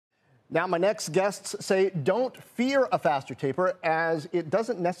Now, my next guests say don't fear a faster taper, as it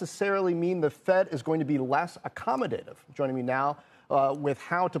doesn't necessarily mean the Fed is going to be less accommodative. Joining me now with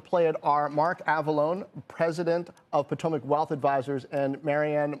how to play it are Mark Avallone, president of Potomac Wealth Advisors, and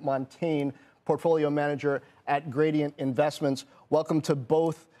Mariann Montagne, portfolio manager at Gradient Investments. Welcome to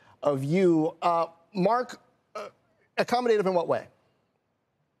both of you. Mark, accommodative in what way?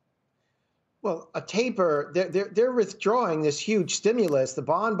 Well, a taper, they're withdrawing this huge stimulus, the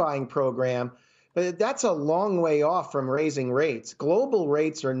bond buying program, but that's a long way off from raising rates. Global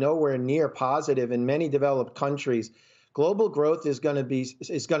rates are nowhere near positive in many developed countries. Global growth is going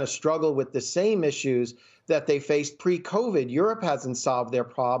to struggle with the same issues that they faced pre-COVID. Europe hasn't solved their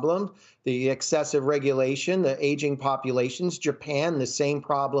problem, the excessive regulation, the aging populations. Japan, the same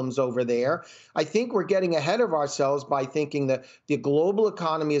problems over there. I think we're getting ahead of ourselves by thinking that the global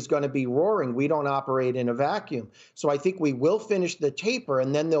economy is going to be roaring. We don't operate in a vacuum. So I think we will finish the taper,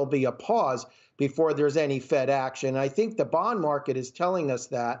 and then there'll be a pause before there's any Fed action. I think the bond market is telling us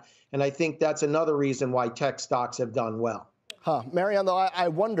that, and I think that's another reason why tech stocks have done well. Mariann, though, I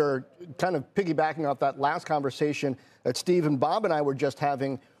wonder, kind of piggybacking off that last conversation that Steve and Bob and I were just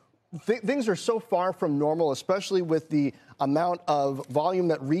having, things are so far from normal, especially with the amount of volume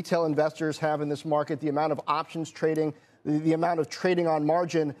that retail investors have in this market, the amount of options trading, the amount of trading on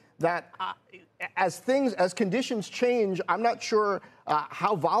margin, that as conditions change, I'm not sure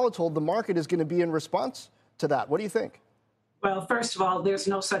how volatile the market is going to be in response to that. What do you think? Well, first of all, there's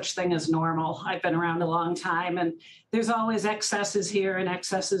no such thing as normal. I've been around a long time, and there's always excesses here and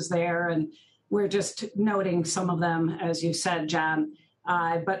excesses there, and we're just noting some of them, as you said, John.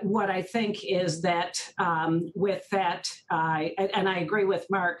 But what I think is that with that, and I agree with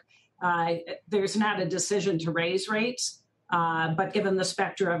Mark, there's not a decision to raise rates, but given the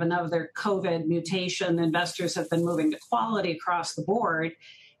specter of another COVID mutation, investors have been moving to quality across the board.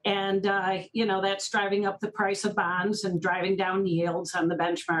 And, that's driving up the price of bonds and driving down yields on the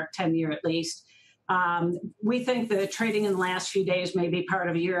benchmark 10-year at least. We think the trading in the last few days may be part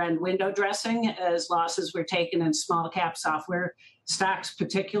of year-end window dressing, as losses were taken in small cap software stocks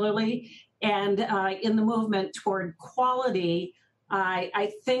particularly. And in the movement toward quality,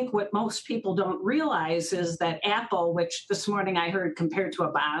 I think what most people don't realize is that Apple, which this morning I heard compared to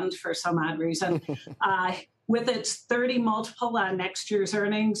a bond for some odd reason, with its 30 multiple on next year's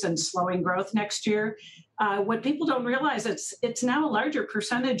earnings and slowing growth next year, what people don't realize, it's now a larger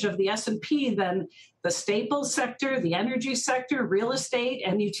percentage of the S&P than the staples sector, the energy sector, real estate,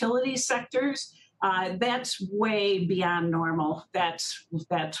 and utility sectors. That's way beyond normal. That's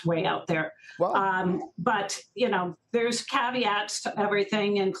way out there. Wow. But, there's caveats to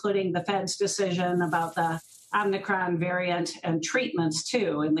everything, including the Fed's decision about the Omicron variant and treatments,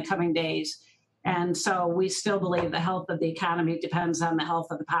 too, in the coming days. And so we still believe the health of the economy depends on the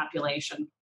health of the population.